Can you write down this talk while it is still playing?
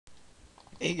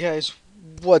Hey guys,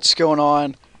 what's going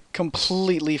on?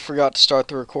 Completely forgot to start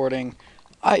the recording.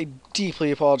 I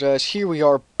deeply apologize. Here we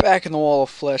are back in the Wall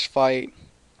of Flesh fight.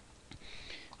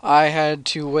 I had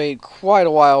to wait quite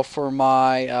a while for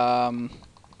my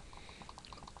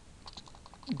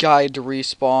guide to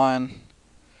respawn.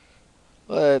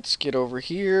 Let's get over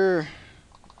here.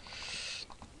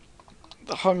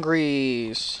 The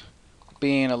Hungries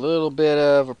being a little bit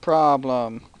of a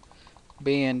problem.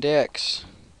 Being dicks.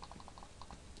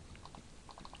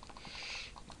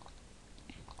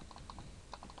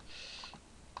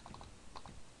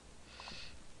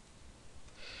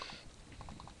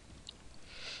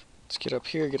 Let's get up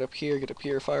here, get up here, get up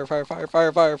here. Fire, fire, fire,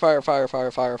 fire, fire, fire, fire,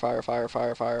 fire, fire, fire, fire,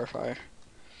 fire, fire, fire.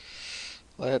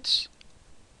 Let's.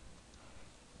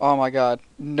 Oh my god.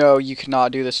 No, you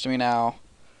cannot do this to me now.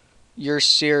 You're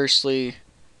seriously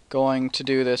going to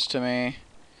do this to me.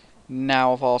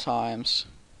 Now of all times.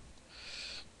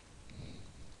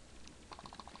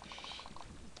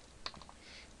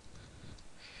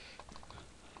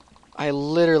 I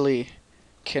literally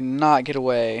cannot get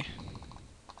away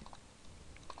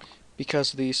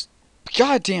because of these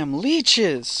goddamn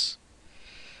leeches.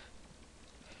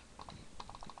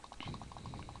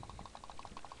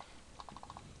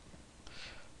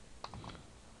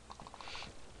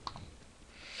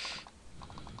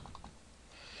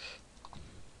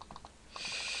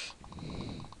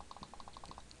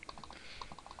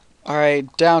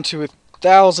 Alright, down to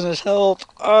 1,000 health.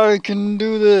 I can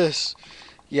do this.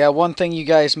 Yeah, one thing you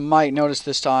guys might notice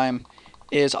this time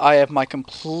is I have my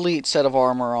complete set of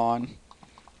armor on.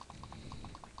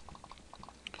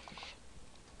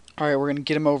 Alright, we're going to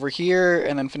get him over here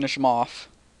and then finish him off.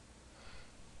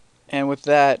 And with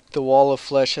that, the Wall of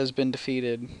Flesh has been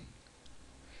defeated.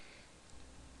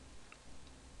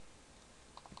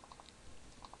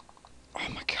 Oh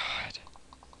my god.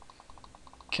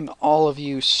 Can all of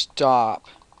you stop?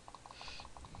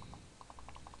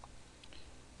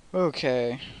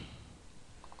 Okay.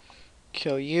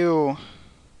 Kill you.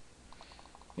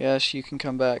 Yes, you can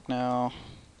come back now.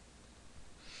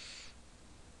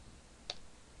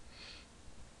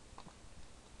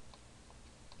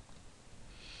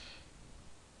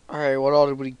 Alright, what all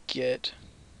did we get?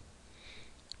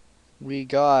 We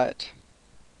got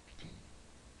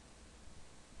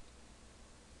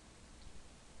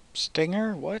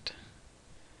Stinger? What?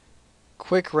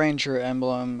 Quick Ranger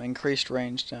emblem, increased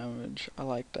range damage. I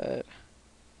like that.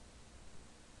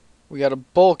 We got a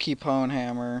bulky pwn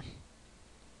hammer.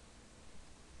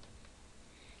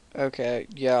 Okay,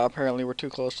 yeah, apparently we're too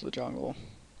close to the jungle.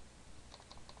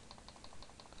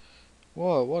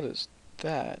 Whoa, what is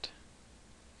that?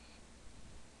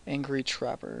 Angry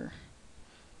Trapper.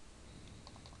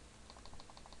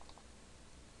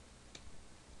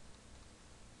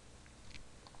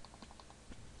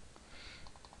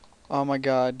 Oh my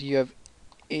god, do you have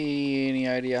any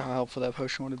idea how helpful that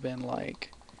potion would have been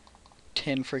like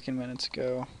 10 freaking minutes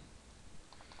ago?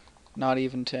 Not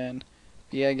even 10.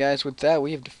 But yeah, guys, with that,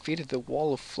 we have defeated the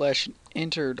Wall of Flesh and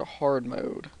entered hard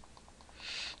mode.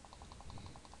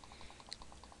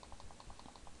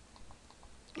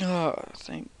 Oh,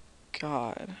 thank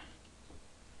God.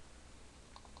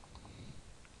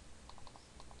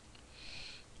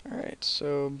 Alright,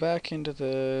 so back into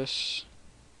this.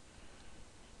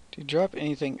 Do you drop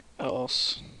anything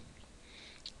else?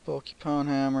 Bulky pwn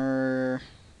hammer.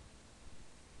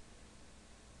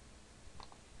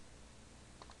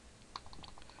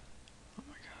 Oh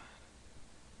my god.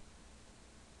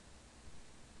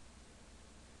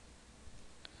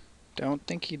 Don't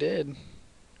think he did.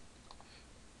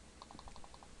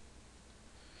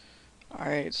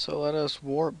 Alright, so let us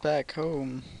warp back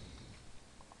home.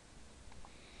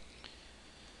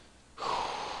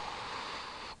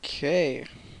 Okay.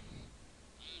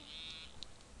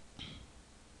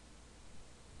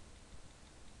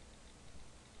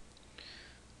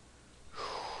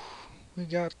 We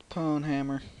got the pwn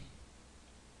hammer.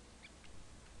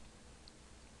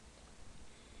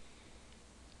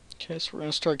 Okay, so we're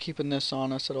gonna start keeping this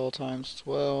on us at all times as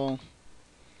well.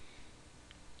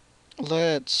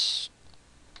 Let's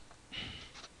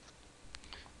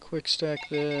quick stack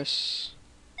this.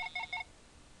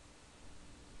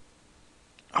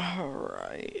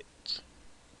 Alright.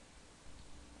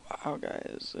 Wow,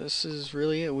 guys, this is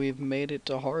really it. We've made it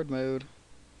to hard mode.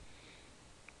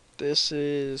 This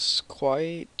is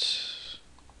quite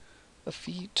a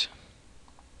feat,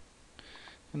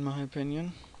 in my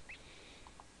opinion.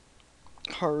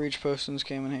 Heart Reach potions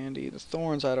came in handy. The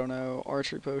thorns, I don't know.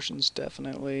 Archery potions,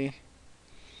 definitely.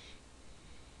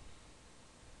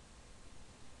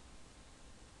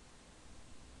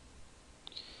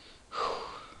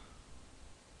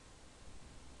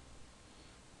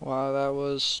 Wow,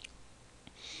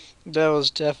 that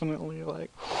was definitely like,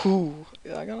 whew.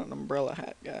 Yeah, I got an umbrella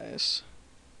hat, guys.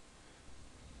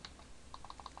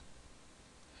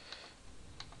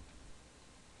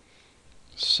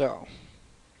 So,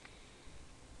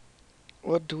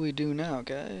 what do we do now,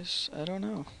 guys? I don't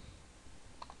know.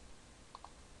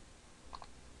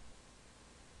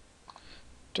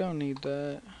 Don't need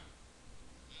that.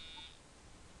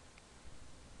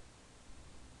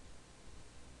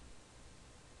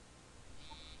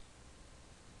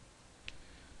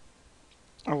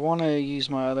 I want to use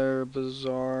my other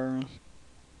bazaar,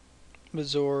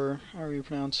 however you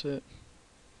pronounce it.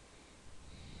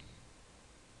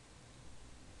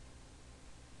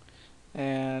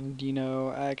 And,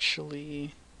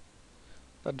 actually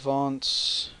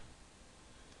advance,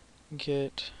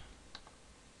 get,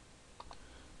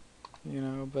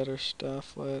 better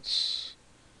stuff.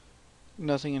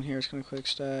 Nothing in here is going to quick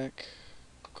stack,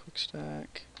 quick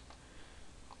stack,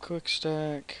 quick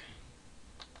stack,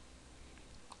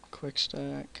 quick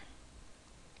stack.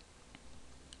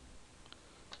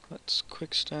 Let's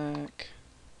quick stack.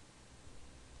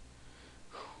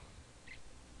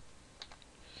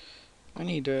 I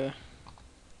need to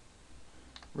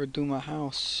redo my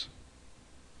house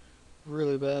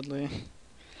really badly.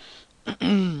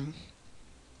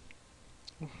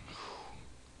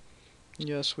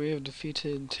 Yes, we have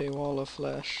defeated Tewala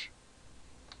Flesh.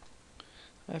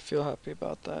 I feel happy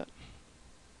about that.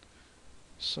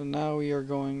 So now we are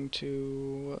going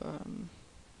to,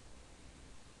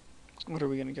 what are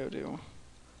we gonna go do?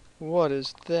 What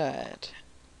is that?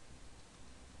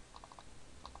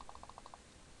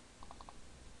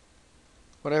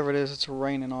 Whatever it is, it's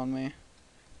raining on me.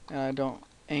 And I don't,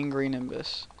 angry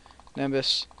Nimbus.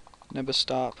 Nimbus,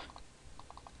 stop.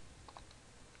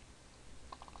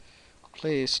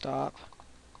 Please stop.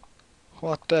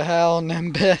 What the hell,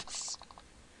 Nimbus?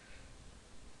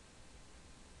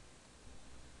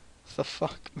 What the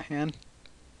fuck, man?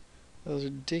 That was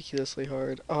ridiculously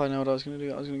hard. Oh, I know what I was gonna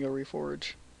do. I was gonna go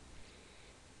reforge.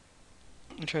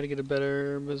 And try to get a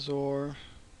better bazaar.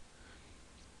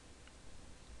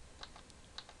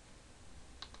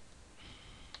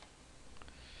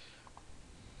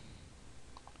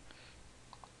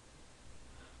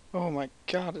 Oh my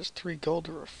god, it's 3 gold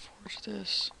to reforge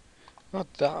this.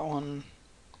 Not that one.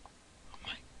 Oh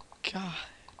my god.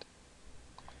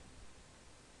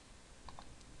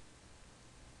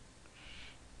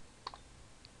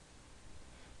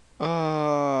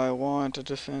 I want a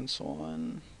defense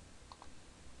one.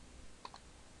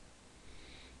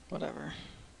 Whatever.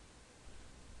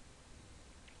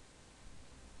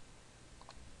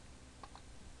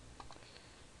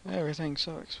 Everything's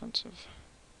so expensive.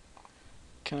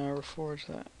 Can I reforge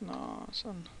that? No,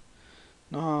 son.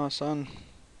 No, son.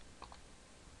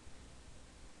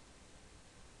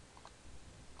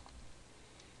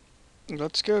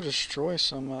 Let's go destroy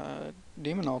some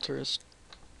demon altars.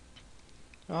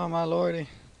 Oh my lordy.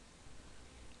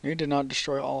 Need to not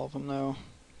destroy all of them though,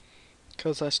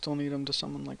 because I still need them to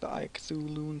summon like the Eye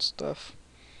Cthulhu and stuff.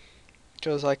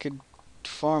 Because I could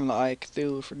farm the Eye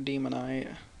Cthulhu for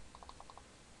Demonite.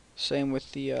 Same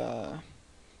with the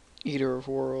Eater of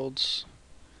Worlds.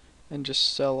 And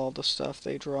just sell all the stuff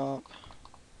they drop.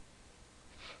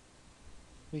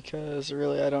 Because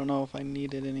really I don't know if I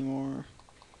need it anymore.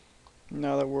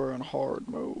 Now that we're in hard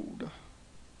mode.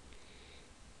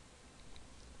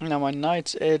 Now my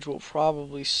Knight's Edge will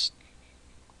probably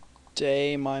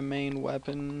stay my main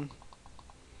weapon.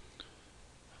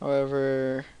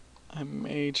 However, I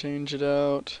may change it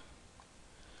out.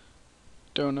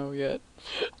 Don't know yet.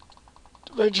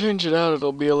 If I change it out,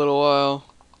 it'll be a little while.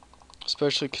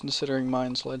 Especially considering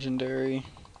mine's legendary.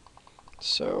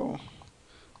 So,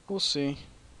 we'll see.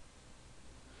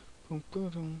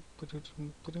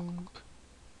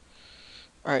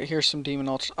 Alright, here's some demon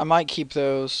altars. I might keep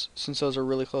those, since those are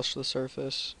really close to the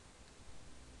surface.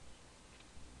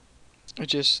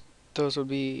 Those would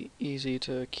be easy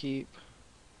to keep.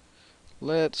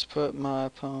 Let's put my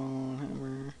Pwn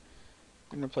Hammer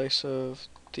in the place of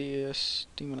these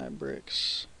Demonite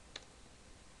bricks.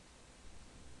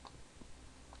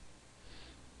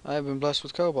 I have been blessed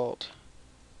with Cobalt.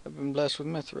 I've been blessed with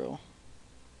Mithril.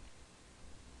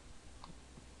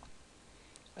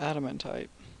 Adamantite.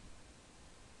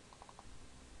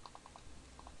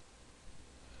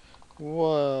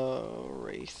 Whoa,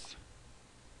 Wraith.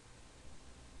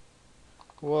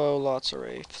 Whoa, lots of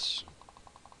Wraiths.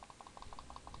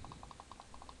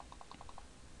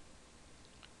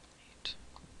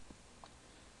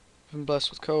 Been blessed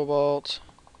with Cobalt.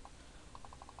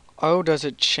 Oh, does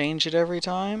it change it every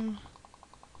time?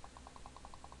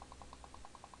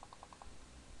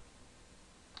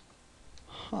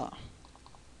 Huh.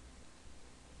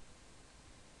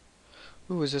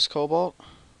 Ooh, is this cobalt?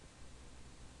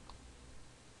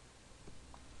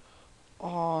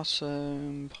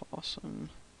 Awesome. Awesome.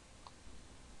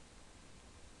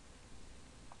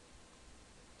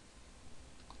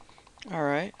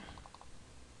 Alright.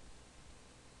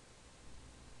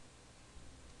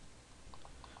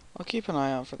 I'll keep an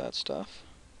eye out for that stuff.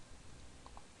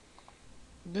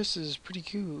 This is pretty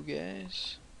cool,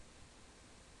 guys.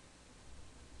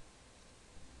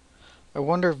 I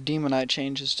wonder if Demonite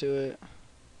changes to it.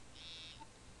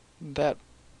 That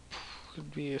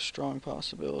could be a strong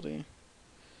possibility.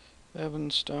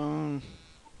 Evanstone.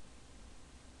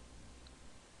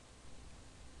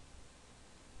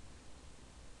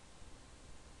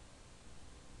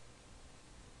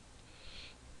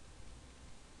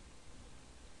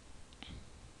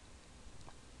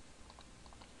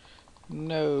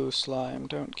 No, slime,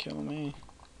 don't kill me.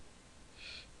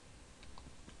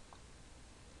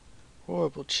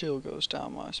 Horrible chill goes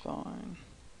down my spine.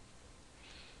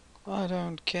 I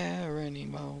don't care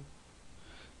anymore.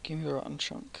 Give me the rotten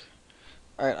chunk.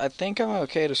 Alright, I think I'm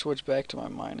okay to switch back to my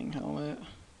mining helmet.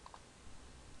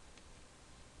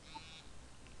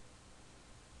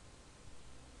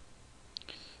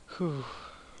 Whew.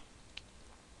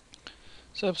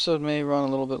 This episode may run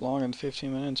a little bit longer than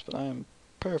 15 minutes, but I am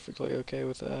perfectly okay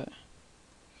with that.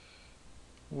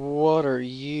 What are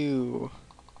you?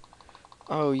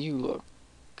 Oh, you look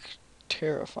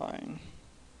terrifying.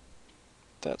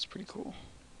 That's pretty cool.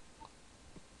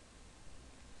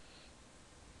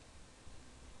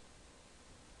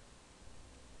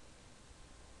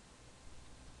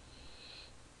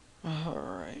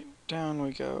 Alright, down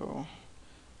we go.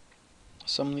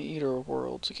 Summon the Eater of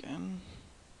Worlds again.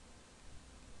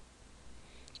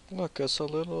 Look, us a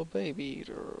little baby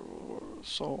eater of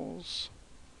souls.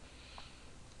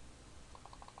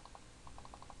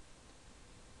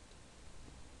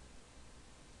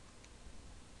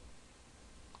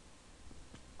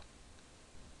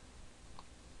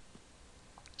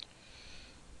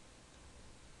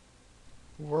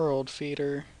 World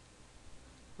feeder.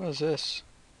 What is this?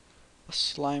 A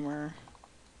Slimer.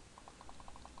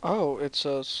 Oh, it's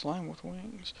a slime with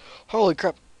wings. Holy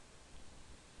crap!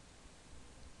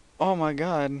 Oh my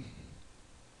god.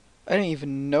 I didn't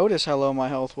even notice how low my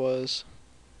health was.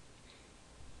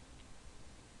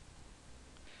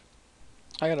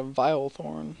 I got a Vile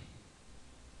Thorn.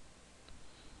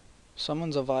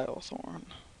 Summons a Vile Thorn.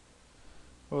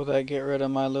 Will that get rid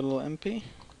of my little MP?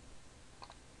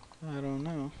 I don't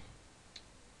know.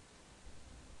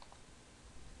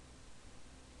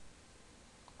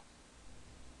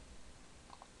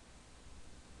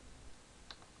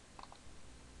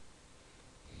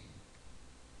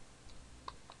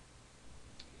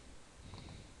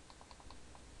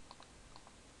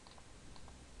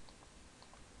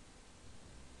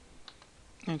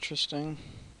 Interesting.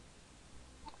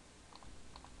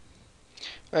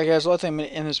 Alright guys, well I think I'm going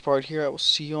to end this part here. I will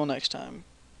see you all next time.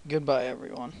 Goodbye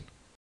everyone.